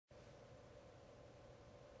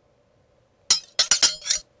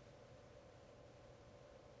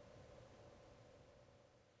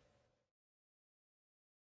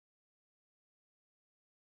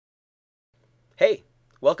Hey,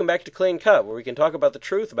 welcome back to Clean Cut, where we can talk about the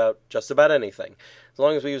truth about just about anything, as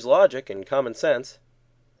long as we use logic and common sense.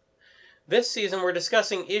 This season we're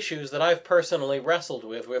discussing issues that I've personally wrestled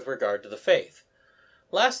with regard to the faith.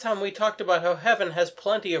 Last time we talked about how heaven has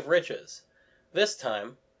plenty of riches. This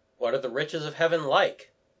time, what are the riches of heaven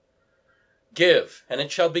like? Give, and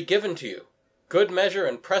it shall be given to you. Good measure,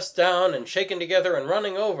 and pressed down, and shaken together, and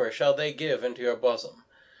running over, shall they give into your bosom.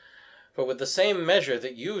 For with the same measure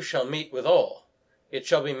that you shall meet withal, it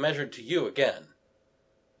shall be measured to you again.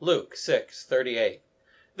 Luke 6:38.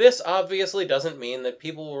 This obviously doesn't mean that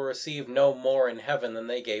people will receive no more in heaven than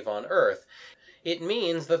they gave on earth. It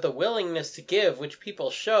means that the willingness to give which people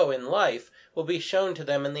show in life will be shown to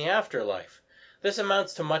them in the afterlife. This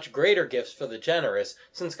amounts to much greater gifts for the generous,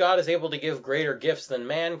 since God is able to give greater gifts than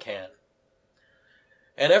man can.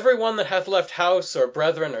 And every one that hath left house, or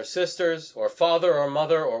brethren, or sisters, or father, or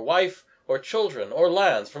mother, or wife, or children, or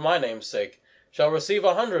lands, for my name's sake, shall receive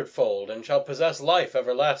 100-fold, and shall possess life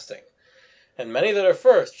everlasting. And many that are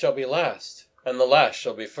first shall be last, and the last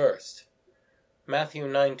shall be first. Matthew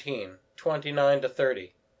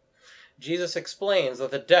 19:29-30. Jesus explains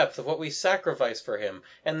that the depth of what we sacrifice for him,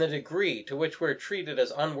 and the degree to which we're treated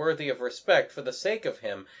as unworthy of respect for the sake of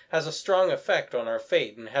him, has a strong effect on our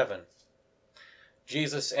fate in heaven.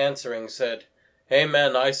 Jesus answering said,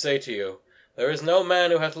 Amen, I say to you, there is no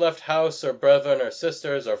man who hath left house, or brethren, or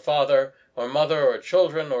sisters, or father, or mother, or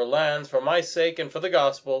children, or lands, for my sake and for the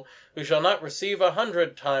gospel, who shall not receive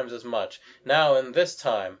 100 times as much, now in this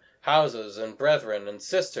time, houses, and brethren, and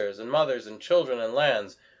sisters, and mothers, and children, and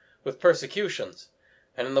lands, with persecutions,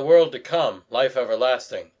 and in the world to come, life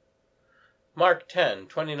everlasting. Mark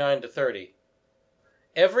 10:29-30.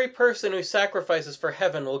 Every person who sacrifices for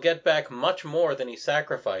heaven will get back much more than he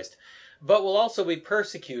sacrificed, but will also be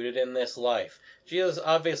persecuted in this life. Jesus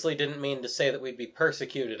obviously didn't mean to say that we'd be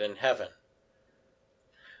persecuted in heaven.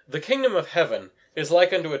 The kingdom of heaven is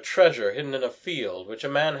like unto a treasure hidden in a field, which a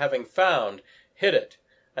man having found, hid it,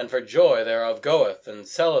 and for joy thereof goeth, and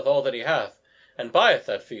selleth all that he hath, and buyeth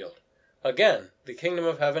that field. Again, the kingdom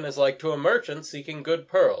of heaven is like to a merchant seeking good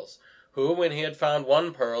pearls, who, when he had found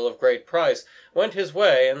one pearl of great price, went his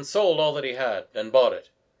way, and sold all that he had, and bought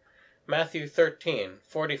it. Matthew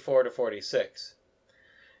 13:44-46.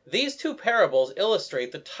 These two parables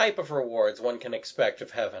illustrate the type of rewards one can expect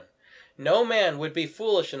of heaven. No man would be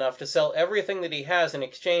foolish enough to sell everything that he has in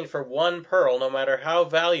exchange for one pearl, no matter how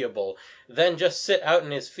valuable, then just sit out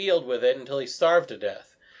in his field with it until he starved to death.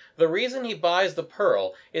 The reason he buys the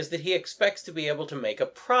pearl is that he expects to be able to make a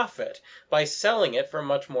profit by selling it for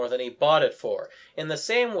much more than he bought it for. In the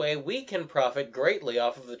same way, we can profit greatly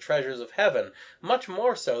off of the treasures of heaven, much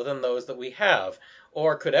more so than those that we have,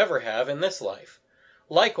 or could ever have in this life.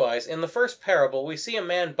 Likewise, in the first parable, we see a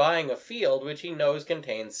man buying a field which he knows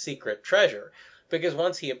contains secret treasure, because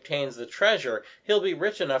once he obtains the treasure, he'll be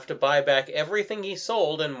rich enough to buy back everything he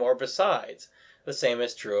sold and more besides. The same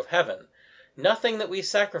is true of heaven. Nothing that we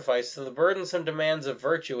sacrifice to the burdensome demands of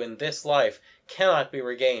virtue in this life cannot be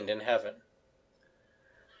regained in heaven.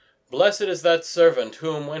 Blessed is that servant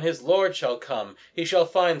whom, when his Lord shall come, he shall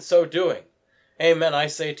find so doing. Amen, I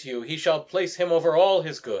say to you, he shall place him over all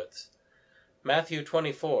his goods. Matthew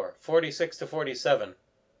 24:46-47.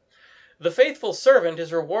 The faithful servant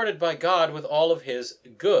is rewarded by God with all of his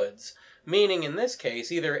goods, meaning in this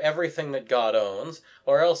case either everything that God owns,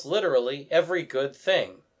 or else literally every good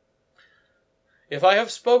thing. If I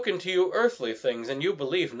have spoken to you earthly things, and you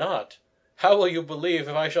believe not, how will you believe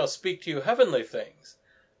if I shall speak to you heavenly things?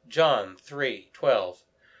 John 3:12.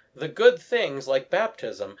 The good things, like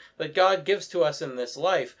baptism, that God gives to us in this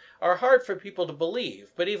life, are hard for people to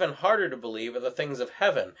believe, but even harder to believe are the things of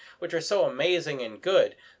heaven, which are so amazing and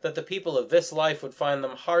good, that the people of this life would find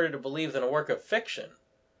them harder to believe than a work of fiction.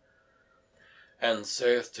 And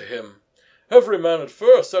saith to him, Every man at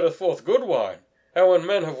first setteth forth good wine, and when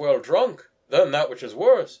men have well drunk, then that which is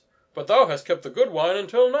worse, but thou hast kept the good wine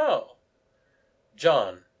until now.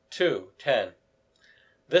 John 2:10.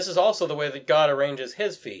 This is also the way that God arranges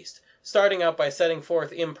his feast, starting out by setting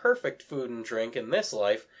forth imperfect food and drink in this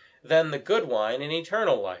life, then the good wine in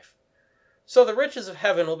eternal life. So the riches of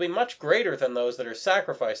heaven will be much greater than those that are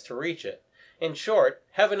sacrificed to reach it. In short,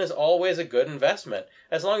 heaven is always a good investment,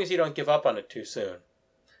 as long as you don't give up on it too soon.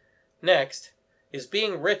 Next, is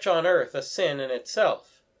being rich on earth a sin in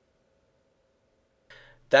itself?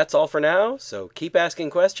 That's all for now, so keep asking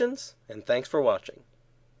questions, and thanks for watching.